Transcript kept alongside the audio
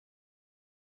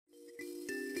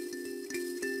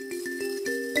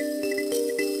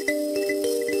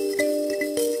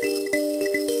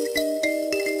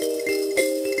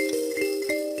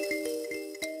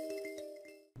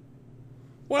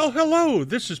Well, hello,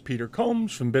 this is Peter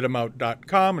Combs from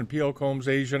Bidamount.com and P.O. Combs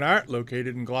Asian Art,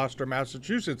 located in Gloucester,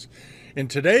 Massachusetts. And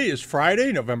today is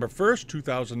Friday, November 1st,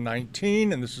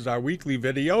 2019, and this is our weekly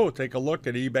video. We'll take a look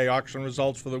at eBay auction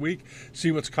results for the week,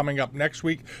 see what's coming up next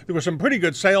week. There were some pretty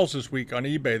good sales this week on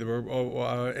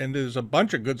eBay, and there's a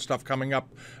bunch of good stuff coming up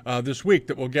this week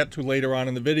that we'll get to later on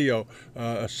in the video.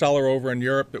 A seller over in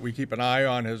Europe that we keep an eye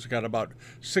on has got about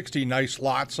 60 nice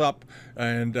lots up,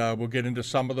 and we'll get into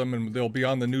some of them, and they'll be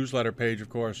on the newsletter page, of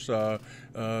course,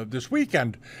 this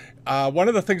weekend. One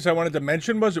of the things I wanted to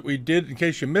mention was that we did, in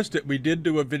case you missed it, we did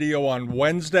do a video on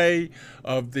Wednesday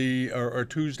of the, or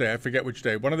Tuesday, I forget which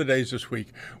day, one of the days this week.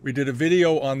 We did a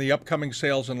video on the upcoming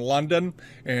sales in London,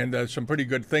 and some pretty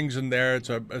good things in there. It's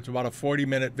about a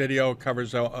 40-minute video. It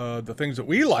covers the things that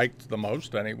we liked the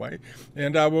most, anyway.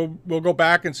 And we'll go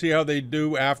back and see how they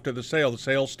do after the sale. The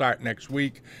sales start next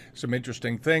week. Some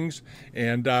interesting things,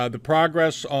 and the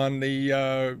progress on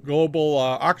the global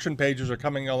auction pages are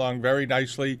coming along very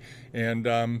nicely, and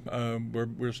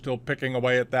we're still picking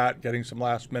away at that, getting some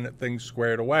last-minute things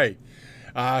squared away.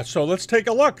 So let's take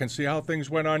a look and see how things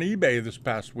went on eBay this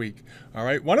past week. All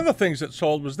right, one of the things that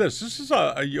sold was this. This is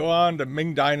a Yuan, a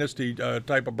Ming Dynasty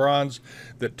type of bronze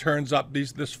that turns up.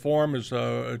 This form is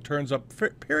turns up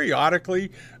periodically.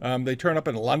 They turn up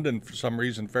in London for some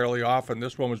reason fairly often.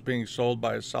 This one was being sold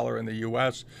by a seller in the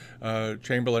U.S.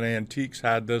 Chamberlain Antiques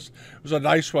had this. It was a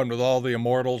nice one with all the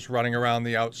immortals running around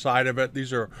the outside of it.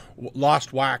 These are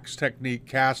lost wax technique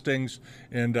castings,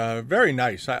 and very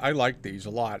nice. I like these a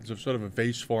lot. It's a sort of a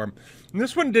vase form. And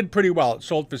this one did pretty well. It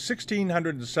sold for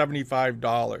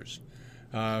 $1,675,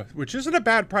 which isn't a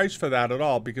bad price for that at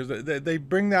all, because they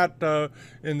bring that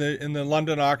in the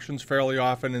London auctions fairly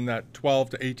often in that $1,200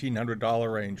 to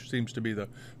 $1,800 range. Seems to be the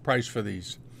price for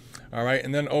these. All right,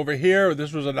 and then over here,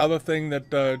 this was another thing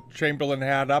that Chamberlain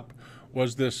had up,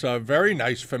 was this very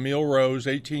nice Famille Rose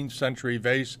 18th century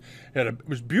vase. It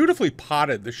was beautifully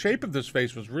potted. The shape of this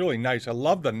vase was really nice. I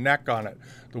love the neck on it,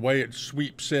 the way it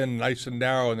sweeps in nice and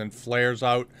narrow and then flares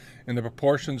out, and the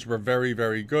proportions were very,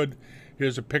 very good.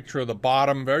 Here's a picture of the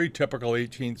bottom, very typical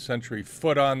 18th century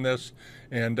foot on this,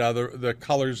 and the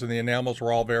colors and the enamels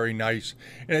were all very nice,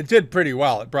 and it did pretty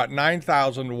well. It brought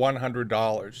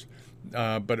 $9,100,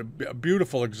 but a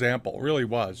beautiful example, really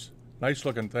was. Nice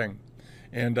looking thing.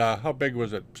 And how big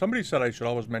was it? Somebody said I should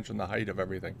always mention the height of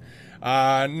everything.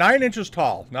 9 inches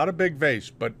tall, not a big vase,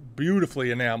 but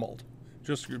beautifully enameled.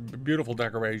 Just beautiful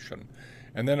decoration.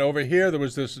 And then over here, there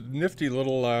was this nifty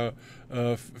little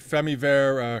Famille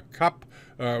Verte cup,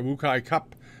 Wucai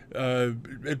cup.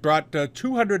 It brought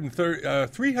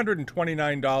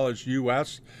 $329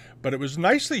 US, but it was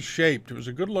nicely shaped. It was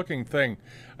a good-looking thing.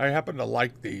 I happen to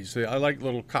like these. I like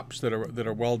little cups that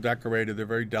are well decorated. They're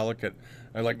very delicate.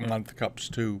 I like month cups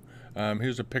too.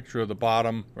 Here's a picture of the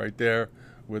bottom right there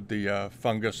with the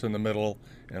fungus in the middle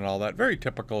and all that. Very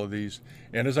typical of these.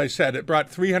 And as I said, it brought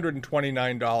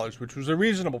 $329, which was a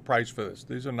reasonable price for this.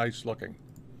 These are nice looking.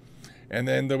 And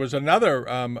then there was another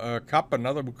cup,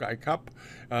 another Wucai cup.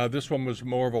 This one was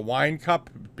more of a wine cup,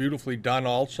 beautifully done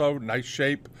also, nice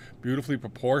shape, beautifully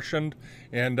proportioned,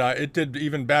 and it did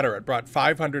even better. It brought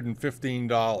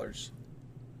 $515.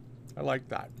 I like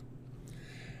that.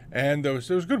 And it was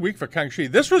a good week for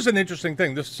Kangxi. This was an interesting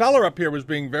thing. The seller up here was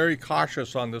being very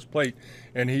cautious on this plate,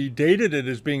 and he dated it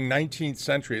as being 19th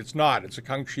century. It's not. It's a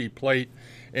Kangxi plate,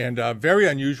 and a very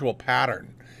unusual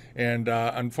pattern. And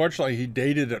unfortunately, he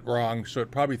dated it wrong, so it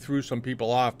probably threw some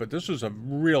people off. But this was a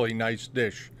really nice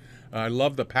dish. I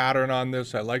love the pattern on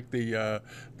this. I like the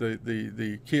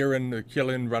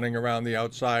kilin running around the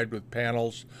outside with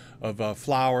panels of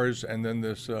flowers, and then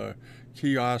this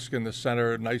kiosk in the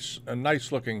center. A nice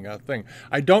looking thing.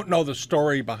 I don't know the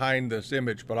story behind this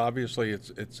image, but obviously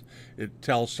it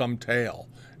tells some tale.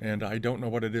 And I don't know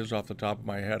what it is off the top of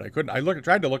my head. I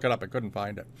tried to look it up. I couldn't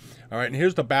find it. All right, and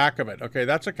here's the back of it. Okay,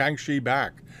 that's a Kangxi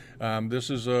back. This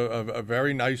is a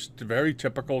very nice, very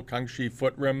typical Kangxi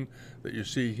foot rim that you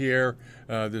see here.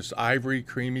 This ivory,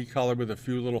 creamy color with a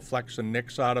few little flecks and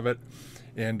nicks out of it.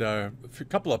 And a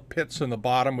couple of pits in the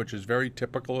bottom, which is very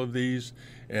typical of these,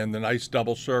 and the nice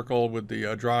double circle with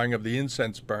the drawing of the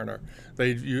incense burner.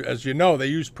 As you know, they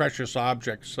use precious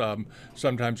objects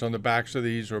sometimes on the backs of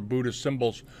these, or Buddhist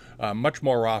symbols, much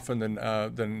more often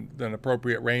than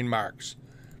appropriate rain marks.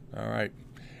 All right.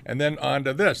 And then on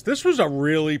to this. This was a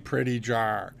really pretty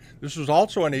jar. This was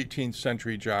also an 18th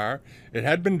century jar. It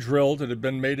had been drilled. It had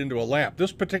been made into a lamp.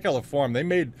 This particular form, they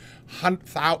made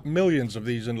millions of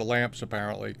these into lamps,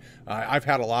 apparently. I've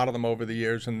had a lot of them over the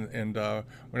years, and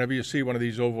whenever you see one of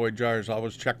these ovoid jars,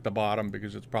 always check the bottom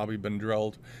because it's probably been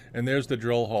drilled. And there's the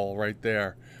drill hole right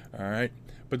there. All right.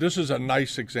 But this is a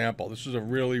nice example. This is a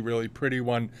really, really pretty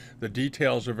one. The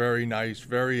details are very nice,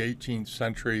 very 18th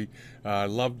century. I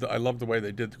love the way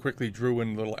they quickly drew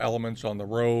in little elements on the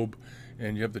robe,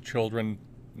 and you have the children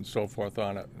and so forth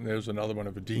on it. And there's another one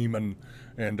of a demon,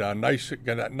 and got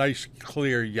that nice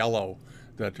clear yellow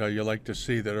that you like to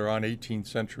see that are on 18th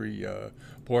century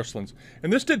porcelains.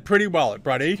 And this did pretty well. It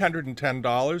brought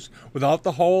 $810. Without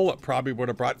the hole, it probably would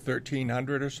have brought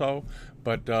 $1,300 or so.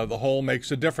 But the hole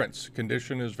makes a difference.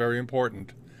 Condition is very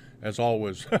important, as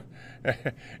always.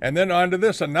 And then on to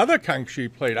this, another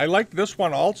Kangxi plate. I like this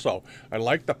one also. I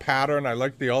like the pattern. I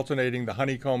like the alternating, the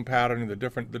honeycomb pattern, and the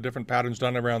different patterns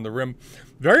done around the rim.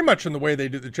 Very much in the way they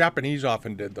do. The Japanese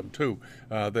often did them too.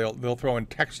 They'll throw in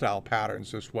textile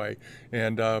patterns this way.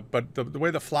 And but the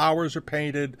way the flowers are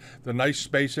painted, the nice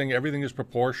spacing, everything is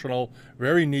proportional.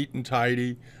 Very neat and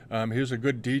tidy. Here's a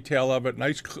good detail of it.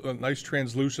 Nice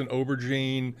translucent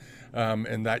aubergine.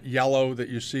 And that yellow that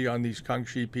you see on these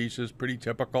Kangxi pieces, pretty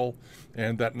typical,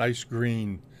 and that nice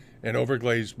green and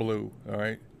overglazed blue, all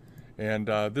right? And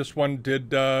this one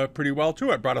did pretty well,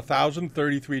 too. It brought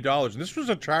 $1,033. This was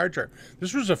a charger.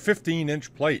 This was a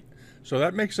 15-inch plate, so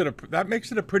that makes it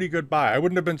a pretty good buy. I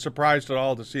wouldn't have been surprised at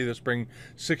all to see this bring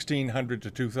 $1,600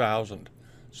 to $2,000.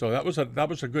 So that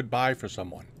was a good buy for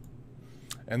someone.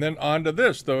 And then on to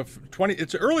this,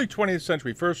 it's early 20th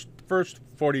century, first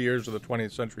 40 years of the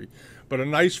 20th century, but a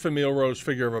nice Famille Rose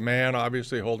figure of a man,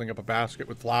 obviously holding up a basket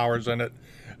with flowers in it,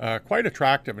 quite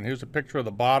attractive. And here's a picture of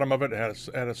the bottom of it. It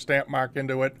had a stamp mark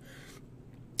into it.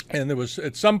 And there was,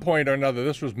 at some point or another,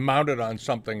 this was mounted on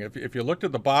something. If you looked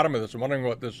at the bottom of this and wondering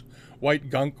what this white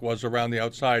gunk was around the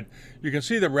outside, you can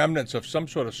see the remnants of some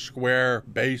sort of square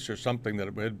base or something that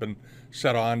it had been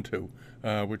set onto,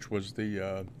 which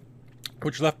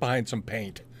left behind some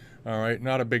paint. All right,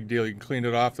 not a big deal. You can clean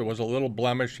it off. There was a little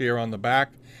blemish here on the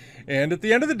back. And at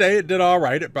the end of the day, it did all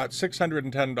right. It brought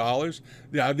 $610.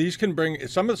 Yeah, these can bring,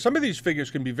 some of these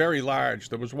figures can be very large.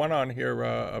 There was one on here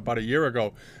about a year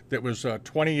ago that was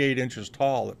 28 inches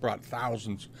tall that brought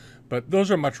thousands. But those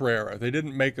are much rarer. They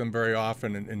didn't make them very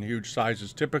often in huge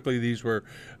sizes. Typically, these were,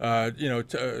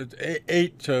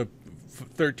 8 to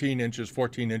 13 inches,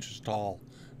 14 inches tall.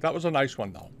 That was a nice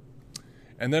one, though.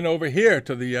 And then over here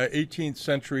to the 18th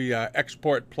century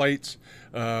export plates,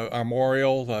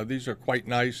 armorial. These are quite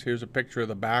nice. Here's a picture of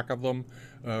the back of them,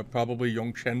 probably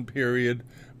Yongchen period,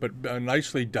 but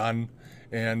nicely done.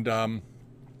 And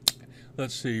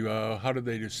let's see, how did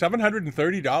they do?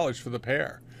 $730 for the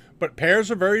pair. But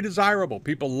pairs are very desirable.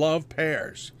 People love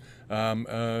pairs. Pairs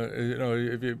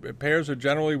are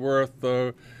generally worth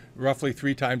roughly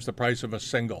 3 times the price of a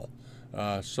single.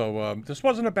 So this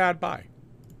wasn't a bad buy.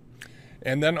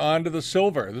 And then on to the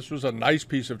silver. This was a nice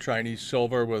piece of Chinese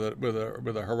silver with a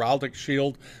heraldic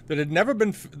shield that had never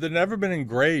been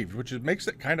engraved, which makes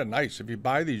it kind of nice. If you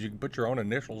buy these, you can put your own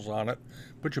initials on it,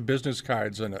 put your business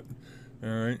cards in it. All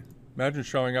right. Imagine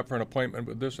showing up for an appointment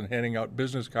with this and handing out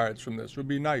business cards from this. It would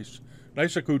be nice.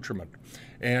 Nice accoutrement.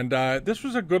 And this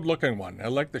was a good-looking one. I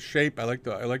like the shape. I like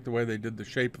the way they did the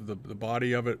shape of the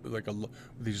body of it, like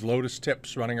these lotus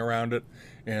tips running around it,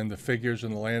 and the figures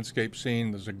in the landscape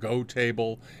scene. There's a go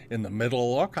table in the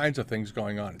middle. All kinds of things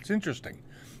going on. It's interesting.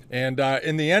 And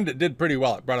in the end, it did pretty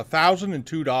well. It brought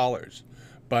 $1,002.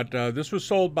 But this was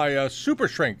sold by Super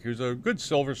Shrink, who's a good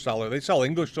silver seller. They sell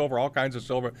English silver, all kinds of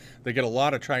silver. They get a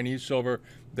lot of Chinese silver.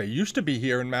 They used to be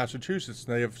here in Massachusetts,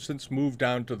 and they have since moved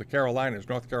down to the Carolinas,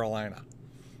 North Carolina.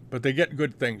 But they get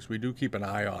good things. We do keep an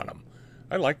eye on them.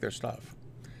 I like their stuff.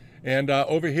 And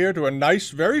over here to a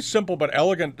nice, very simple but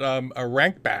elegant a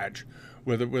rank badge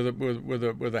with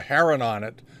a heron on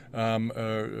it,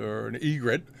 or an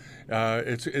egret.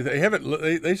 They have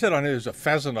it. They said on it there's a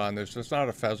pheasant on this. It's not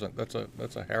a pheasant.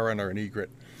 That's a heron or an egret,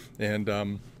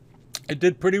 and it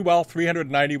did pretty well,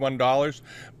 $391.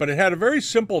 But it had a very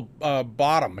simple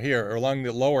bottom here along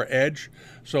the lower edge,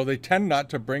 so they tend not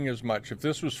to bring as much. If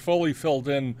this was fully filled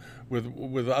in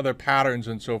with other patterns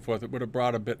and so forth, it would have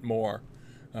brought a bit more.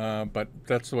 But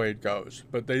that's the way it goes.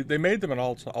 But they made them in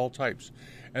all types.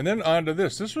 And then on to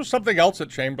this. This was something else that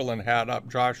Chamberlain had up.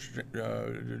 Josh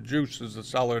Juice is the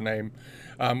seller name.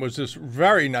 Was this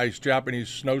very nice Japanese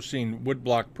snow scene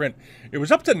woodblock print. It was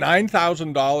up to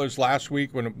 $9,000 last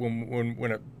week when it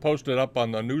posted up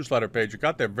on the newsletter page. It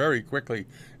got there very quickly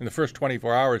in the first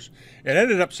 24 hours. It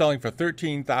ended up selling for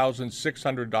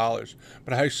 $13,600.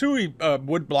 But Hasui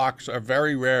woodblocks are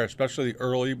very rare, especially the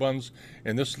early ones.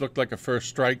 And this looked like a first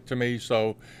strike to me,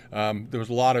 so there was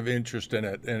a lot of interest in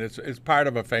it. And it's part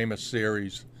of a famous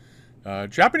series.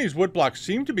 Japanese woodblocks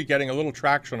seem to be getting a little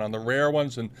traction on the rare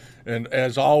ones, and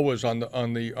as always on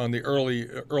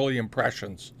the early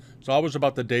impressions. It's always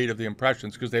about the date of the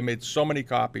impressions because they made so many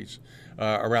copies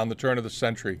around the turn of the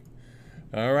century.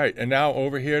 All right, and now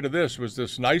over here to this was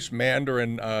this nice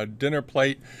Mandarin dinner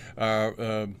plate,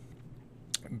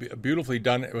 beautifully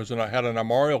done. It had an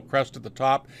armorial crest at the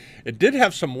top. It did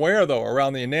have some wear though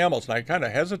around the enamels, and I kind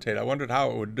of hesitated. I wondered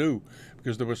how it would do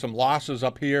because there were some losses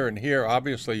up here and here.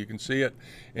 Obviously, you can see it,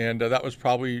 and that was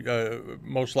probably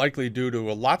most likely due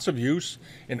to lots of use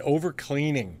and over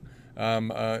cleaning.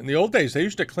 In the old days, they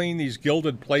used to clean these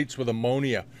gilded plates with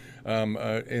ammonia.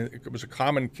 It was a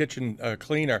common kitchen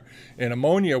cleaner, and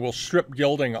ammonia will strip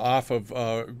gilding off of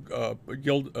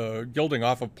gilding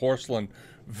off of porcelain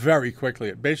very quickly.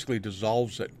 It basically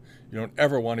dissolves it. You don't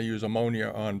ever want to use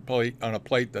ammonia on a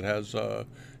plate that has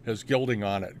gilding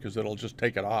on it because it'll just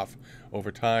take it off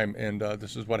over time. And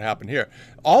this is what happened here.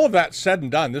 All of that said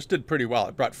and done, this did pretty well.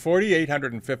 It brought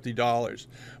 $4,850.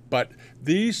 But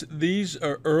these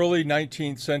are early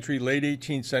 19th century, late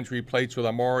 18th century plates with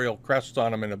armorial crests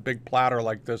on them in a big platter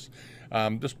like this.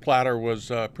 This platter was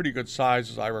pretty good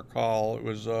size, as I recall. It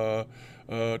was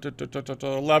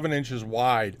 11 inches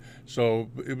wide, so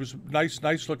it was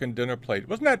nice looking dinner plate. It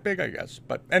wasn't that big, I guess,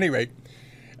 but anyway,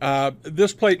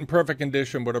 this plate in perfect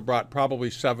condition would have brought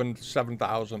probably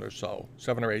 7,000 or so,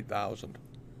 7 or 8,000.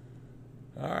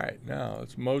 All right, now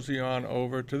let's mosey on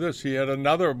over to this. He had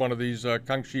another one of these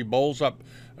Kangxi bowls up.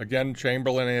 Again,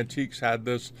 Chamberlain Antiques had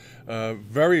this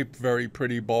very, very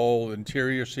pretty bowl,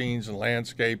 interior scenes and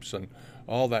landscapes and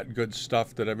all that good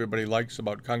stuff that everybody likes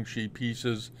about Kangxi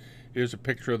pieces. Here's a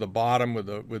picture of the bottom with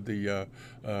the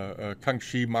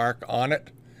Kangxi mark on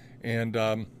it, and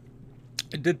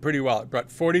it did pretty well. It brought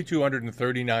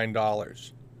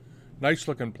 $4,239. Nice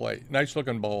looking plate, nice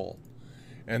looking bowl.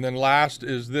 And then last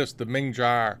is this, the Ming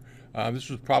jar. This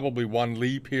was probably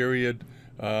Wanli period.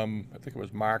 I think it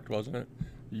was marked, wasn't it?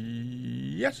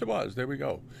 Yes, it was. There we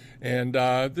go. And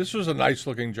this was a nice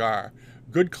looking jar.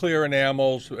 Good clear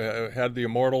enamels. Had the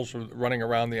immortals running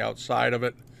around the outside of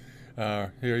it.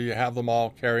 Here you have them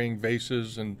all carrying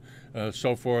vases and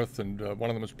so forth. And one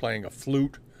of them was playing a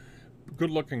flute. Good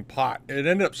looking pot. It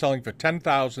ended up selling for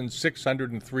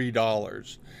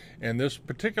 $10,603. And this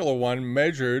particular one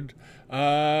measured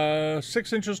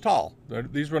 6 inches tall.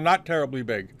 These were not terribly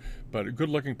big, but a good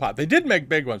looking pot. They did make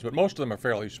big ones, but most of them are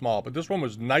fairly small. But this one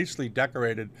was nicely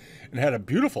decorated and had a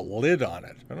beautiful lid on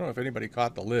it. I don't know if anybody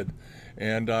caught the lid.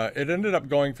 And it ended up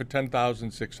going for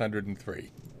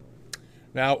 $10,603.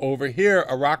 Now over here,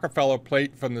 a Rockefeller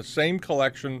plate from the same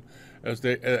collection as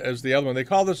the other one. They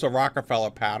call this a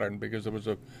Rockefeller pattern because there was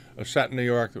a set in New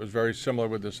York that was very similar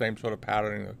with the same sort of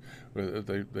patterning.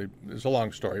 It's a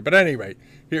long story, but anyway,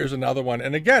 here's another one.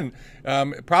 And again,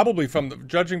 probably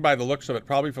judging by the looks of it,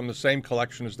 probably from the same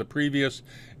collection as the previous.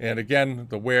 And again,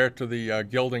 the wear to the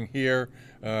gilding here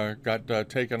got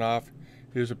taken off.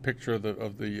 Here's a picture of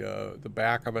the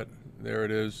back of it. There it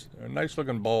is. A nice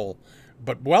looking bowl,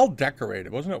 but well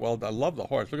decorated, wasn't it? Well, I love the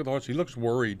horse. Look at the horse. He looks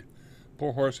worried.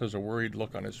 Poor horse has a worried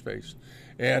look on his face.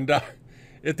 And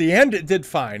at the end, it did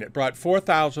fine. It brought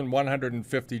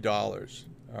 $4,150.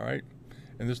 All right.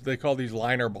 And they call these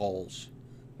liner bowls.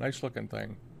 Nice looking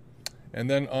thing. And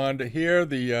then on to here,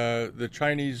 the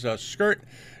Chinese skirt.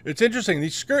 It's interesting.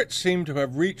 These skirts seem to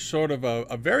have reached sort of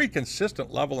a very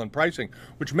consistent level in pricing,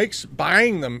 which makes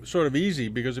buying them sort of easy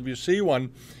because if you see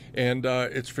one and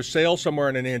it's for sale somewhere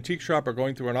in an antique shop or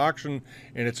going through an auction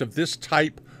and it's of this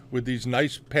type with these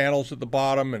nice panels at the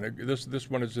bottom, and this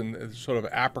one is in sort of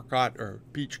apricot or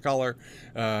peach color.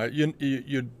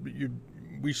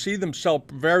 We see them sell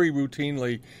very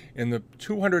routinely in the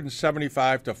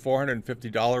 $275 to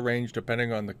 $450 range,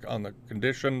 depending on the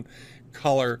condition,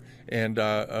 color, and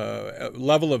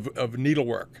level of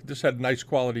needlework. This had nice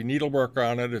quality needlework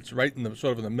on it. It's right in the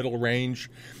sort of in the middle range,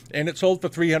 and it sold for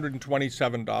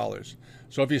 $327.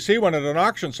 So if you see one at an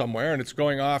auction somewhere and it's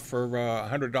going off for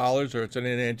 $100, or it's in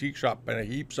an antique shop in a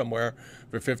heap somewhere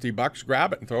for $50,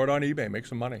 grab it and throw it on eBay, make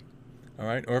some money. All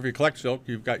right, or if you collect silk,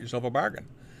 you've got yourself a bargain.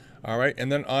 All right,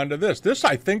 and then on to this. This,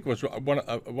 I think, was one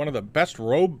of the best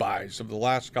robe buys of the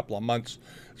last couple of months.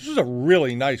 This is a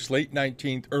really nice late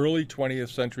 19th, early 20th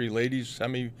century ladies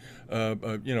semi, in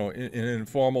an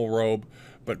informal robe,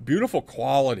 but beautiful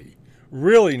quality,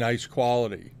 really nice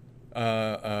quality.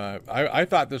 I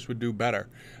thought this would do better,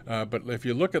 but if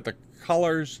you look at the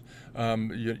colors,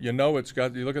 you know it's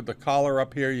got. You look at the collar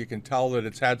up here, you can tell that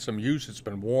it's had some use. It's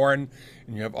been worn,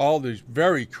 and you have all these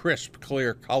very crisp,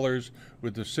 clear colors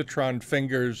with the citron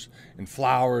fingers and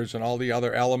flowers and all the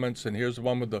other elements. And here's the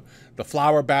one with the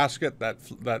flower basket, that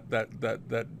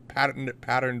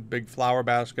patterned big flower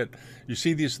basket. You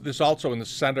see this also in the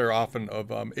center often of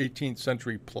 18th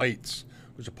century plates.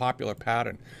 Was a popular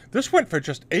pattern. This went for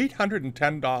just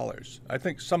 $810. I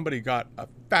think somebody got a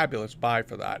fabulous buy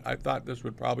for that. I thought this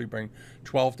would probably bring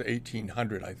 $1,200 to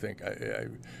 $1,800. I think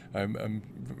I'm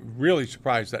really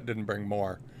surprised that didn't bring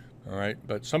more. All right,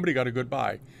 but somebody got a good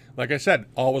buy. Like I said,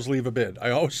 always leave a bid.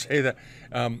 I always say that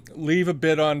leave a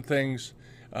bid on things.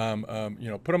 You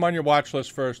know, put them on your watch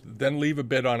list first, then leave a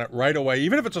bid on it right away,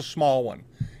 even if it's a small one.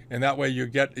 And that way you'll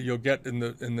get in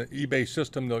the eBay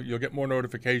system, you'll get more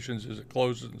notifications as it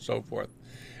closes and so forth.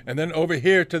 And then over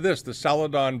here to this, the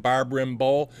celadon barb rim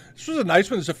bowl. This was a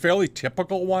nice one. It's a fairly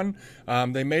typical one.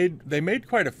 They made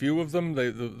quite a few of them.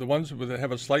 The ones that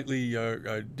have a slightly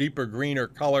deeper greener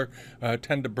color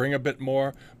tend to bring a bit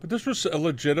more. But this was a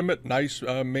legitimate, nice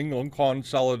Ming Longquan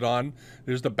celadon.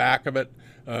 There's the back of it.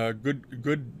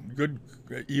 Good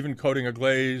even coating of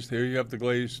glaze. There you have the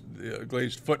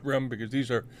glazed foot rim, because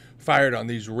these are fired on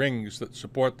these rings that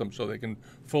support them so they can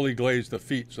fully glaze the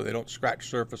feet so they don't scratch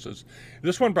surfaces.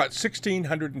 This one brought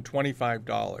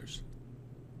 $1,625.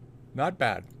 Not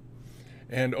bad.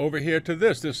 And over here to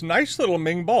this nice little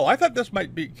Ming bowl. I thought this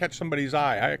might catch somebody's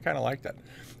eye. I kind of liked it.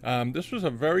 This was a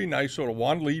very nice sort of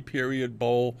Wanli period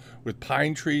bowl with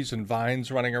pine trees and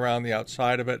vines running around the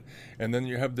outside of it. And then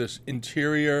you have this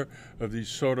interior of these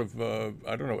sort of,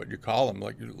 I don't know what you call them,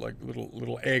 like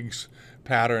little eggs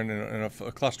pattern and a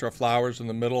cluster of flowers in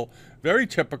the middle. Very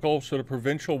typical sort of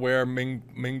provincial wear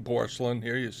Ming porcelain.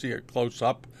 Here you see it close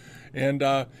up. And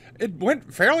it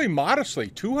went fairly modestly,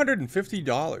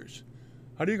 $250.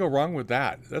 How do you go wrong with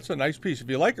that? That's a nice piece. If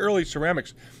you like early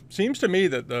ceramics, seems to me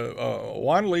that the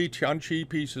Wanli, Tianqi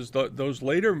pieces, those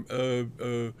later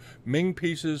Ming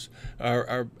pieces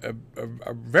are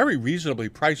very reasonably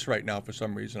priced right now for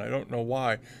some reason. I don't know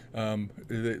why.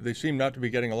 They seem not to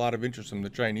be getting a lot of interest from the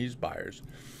Chinese buyers.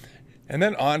 And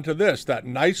then on to this, that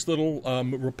nice little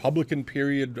Republican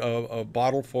period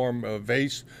bottle form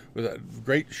vase with a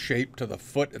great shape to the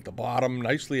foot at the bottom,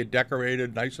 nicely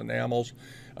decorated, nice enamels.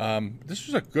 This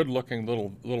was a good-looking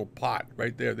little pot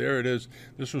right there. There it is.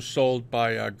 This was sold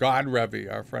by Godrevy,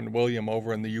 our friend William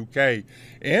over in the UK,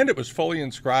 and it was fully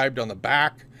inscribed on the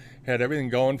back. Had everything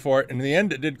going for it, and in the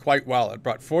end, it did quite well. It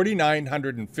brought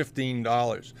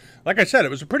 $4,915. Like I said,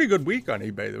 it was a pretty good week on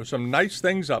eBay. There were some nice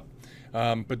things up.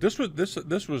 But this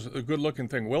was a good-looking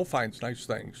thing. Will finds nice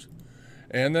things.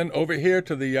 And then over here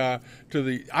to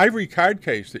the ivory card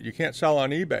case that you can't sell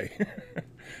on eBay.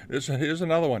 Here's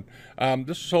another one.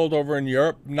 This is sold over in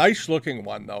Europe. Nice-looking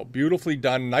one, though. Beautifully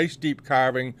done. Nice deep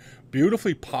carving.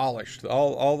 Beautifully polished.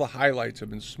 All the highlights have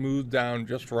been smoothed down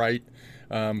just right.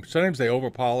 Sometimes they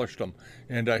over-polished them.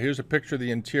 And here's a picture of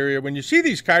the interior. When you see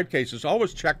these card cases,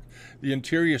 always check the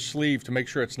interior sleeve to make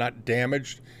sure it's not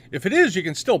damaged. If it is, you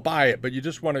can still buy it, but you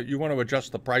want to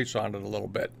adjust the price on it a little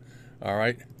bit. All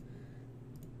right.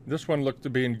 This one looked to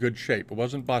be in good shape. It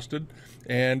wasn't busted,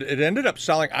 and it ended up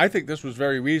selling. I think this was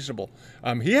very reasonable.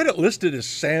 He had it listed as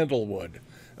sandalwood,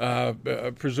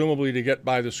 presumably to get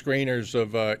by the screeners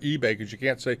of eBay, because you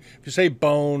can't say, if you say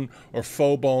bone or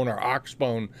faux bone or ox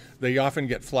bone, they often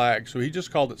get flagged. So he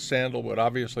just called it sandalwood.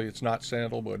 Obviously, it's not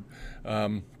sandalwood.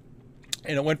 And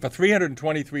it went for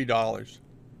 $323.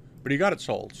 But he got it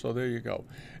sold, so there you go.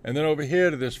 And then over here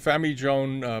to this Famille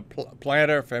Jaune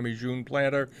planter,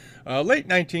 late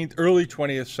 19th, early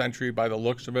 20th century by the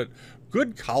looks of it.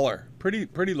 Good color,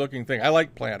 pretty looking thing. I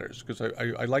like planters because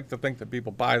I like to think that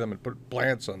people buy them and put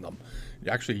plants in them.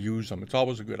 You actually use them. It's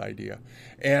always a good idea.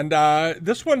 And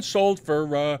this one sold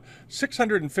for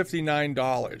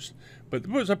 $659. But it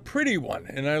was a pretty one,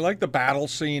 and I like the battle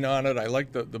scene on it. I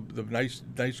like the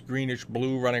nice greenish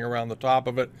blue running around the top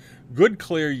of it. Good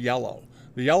clear yellow.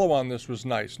 The yellow on this was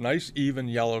nice even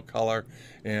yellow color,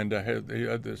 and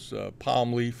had this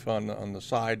palm leaf on the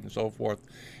side and so forth.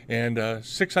 And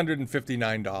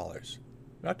 $659.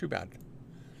 Not too bad.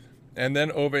 And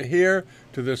then over here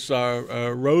to this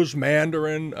rose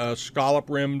mandarin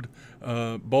scallop-rimmed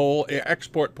bowl,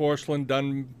 export porcelain,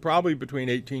 done probably between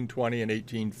 1820 and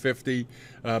 1850,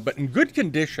 but in good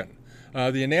condition.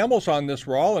 The enamels on this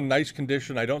were all in nice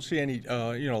condition. I don't see any,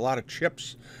 a lot of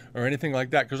chips or anything like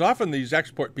that, because often these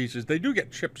export pieces, they do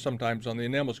get chipped sometimes on the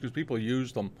enamels because people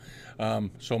use them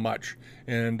so much.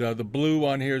 And the blue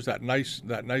on here is that nice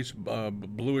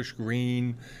bluish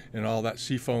green and all that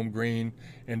seafoam green,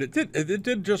 and it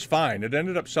did just fine. It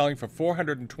ended up selling for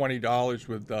 $420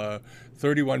 with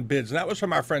 31 bids, and that was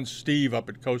from our friend Steve up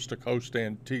at Coast to Coast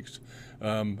Antiques.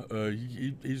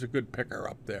 He's a good picker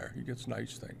up there. He gets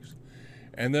nice things.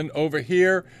 And then over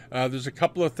here, there's a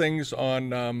couple of things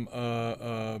on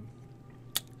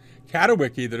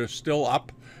Catawiki that are still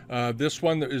up. This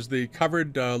one is the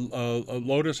covered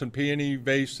lotus and peony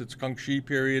vase. It's Kangxi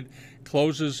period.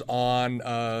 Closes on,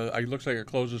 it looks like it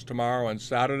closes tomorrow on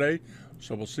Saturday.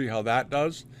 So we'll see how that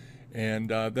does. And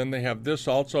then they have this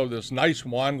also, this nice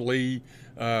Wanli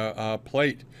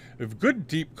plate. They have good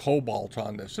deep cobalt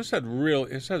on this. This has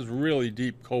really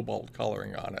deep cobalt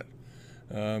coloring on it.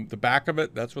 The back of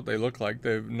it, that's what they look like.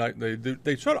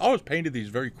 They sort of always painted these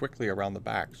very quickly around the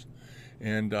backs.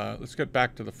 And let's get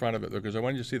back to the front of it, because I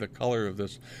wanted you to see the color of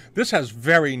this. This has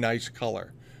very nice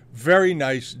color. Very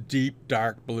nice, deep,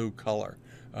 dark blue color.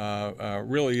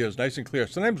 Really is nice and clear.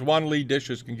 Sometimes Wanli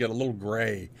dishes can get a little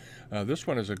gray. This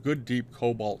one is a good, deep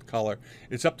cobalt color.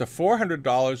 It's up to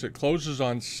 $400. It closes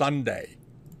on Sunday.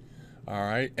 All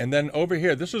right, and then over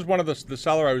here, this is one of the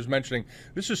seller I was mentioning.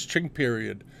 This is Qing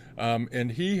period,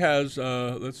 and he has.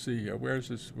 Let's see here. Where's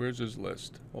his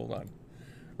list? Hold on,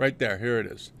 right there. Here it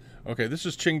is. Okay, this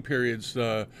is Qing period's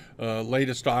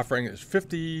latest offering. It's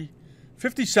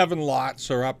 57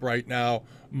 lots are up right now.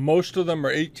 Most of them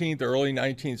are 18th or early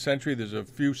 19th century. There's a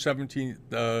few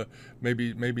 17th,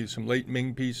 maybe some late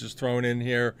Ming pieces thrown in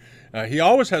here. He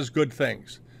always has good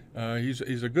things.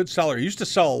 He's a good seller. He used to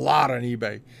sell a lot on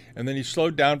eBay, and then he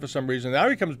slowed down for some reason. Now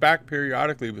he comes back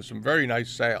periodically with some very nice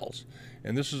sales.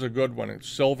 And this is a good one. It's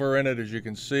silver in it, as you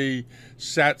can see.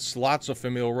 Sets, lots of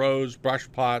Famille Rose, brush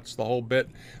pots, the whole bit.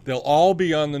 They'll all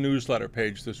be on the newsletter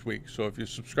page this week. So if you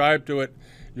subscribe to it,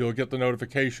 you'll get the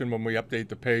notification when we update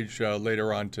the page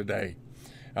later on today.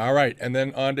 All right, and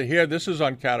then on to here. This is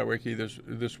on Catawiki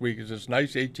this week. Is this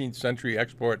nice 18th century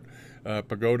export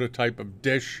pagoda type of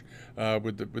dish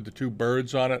with the two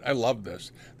birds on it. I love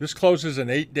this. This closes in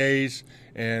 8 days,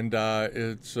 and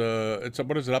it's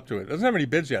what is it up to? It doesn't have any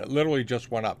bids yet. It literally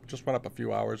just went up a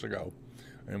few hours ago,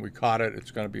 and we caught it. It's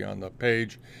going to be on the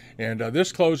page, and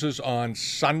this closes on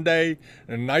Sunday.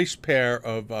 A nice pair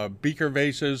of beaker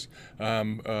vases,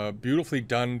 beautifully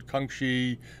done.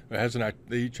 Kangxi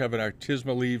they each have an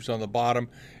artisanal leaves on the bottom,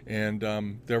 and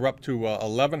they're up to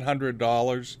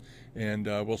 $1,100. And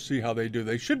we'll see how they do.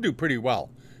 They should do pretty well.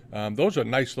 Those are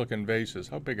nice looking vases.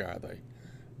 How big are they?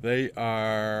 They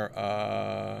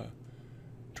are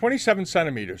 27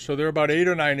 centimeters, so they're about 8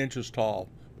 or 9 inches tall.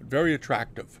 But very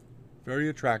attractive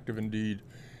indeed.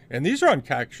 And these are on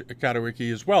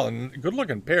Catawiki as well, and a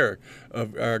good-looking pair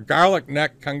of garlic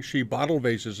neck Kangxi bottle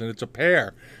vases, and it's a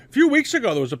pair. A few weeks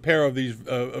ago, there was a pair of these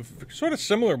sort of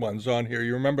similar ones on here.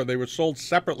 You remember they were sold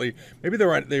separately. Maybe they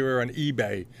were on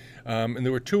eBay, and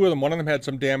there were two of them. One of them had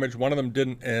some damage, one of them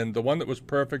didn't, and the one that was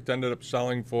perfect ended up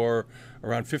selling for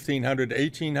around $1,500 to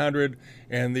 $1,800,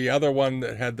 and the other one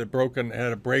that had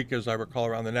had a break, as I recall,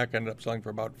 around the neck, ended up selling for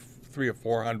about $300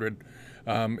 or $400.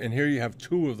 And here you have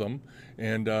two of them,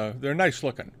 and they're nice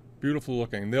looking, beautiful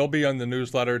looking. They'll be on the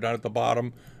newsletter down at the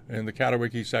bottom in the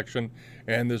Catawiki section.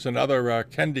 And there's another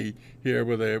Kendi here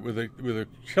with a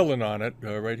chillin on it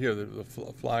right here, the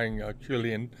flying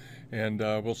chillin, and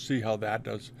we'll see how that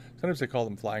does. Sometimes they call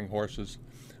them flying horses.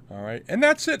 All right, and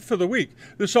that's it for the week.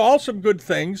 There's all some good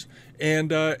things,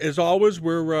 and as always,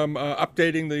 we're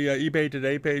updating the eBay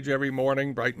Today page every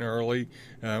morning, bright and early,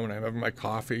 when I'm having my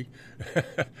coffee,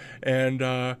 and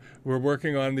we're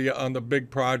working on the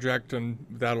big project, and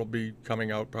that'll be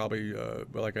coming out probably,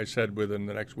 like I said, within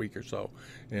the next week or so.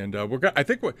 And I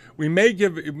think we may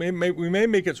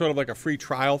make it sort of like a free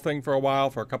trial thing for a while,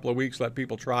 for a couple of weeks, let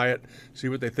people try it, see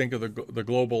what they think of the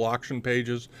global auction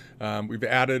pages.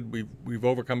 We've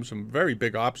overcome some very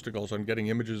big obstacles on getting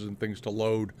images and things to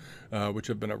load, which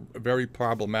have been very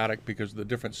problematic because of the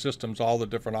different systems all the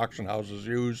different auction houses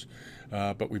use.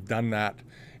 But we've done that,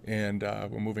 and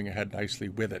we're moving ahead nicely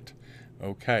with it.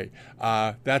 Okay,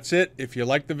 that's it. If you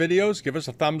like the videos, give us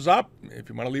a thumbs up. If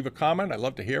you want to leave a comment, I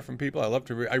love to hear from people.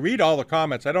 I read all the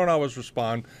comments. I don't always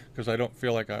respond because I don't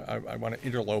feel like I want to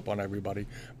interlope on everybody.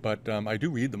 But I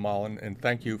do read them all, and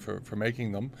thank you for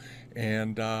making them.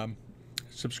 And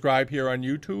subscribe here on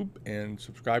YouTube, and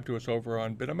subscribe to us over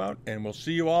on Bidamount, and we'll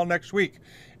see you all next week.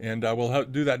 And we'll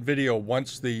do that video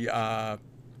once the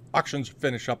auctions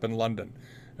finish up in London.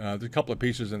 There's a couple of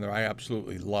pieces in there I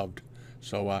absolutely loved.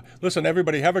 So listen,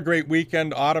 everybody, have a great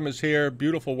weekend. Autumn is here.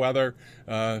 Beautiful weather.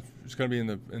 It's going to be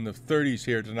in the 30s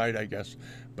here tonight, I guess,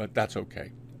 but that's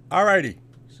okay. All righty.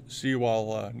 See you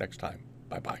all next time.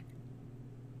 Bye-bye.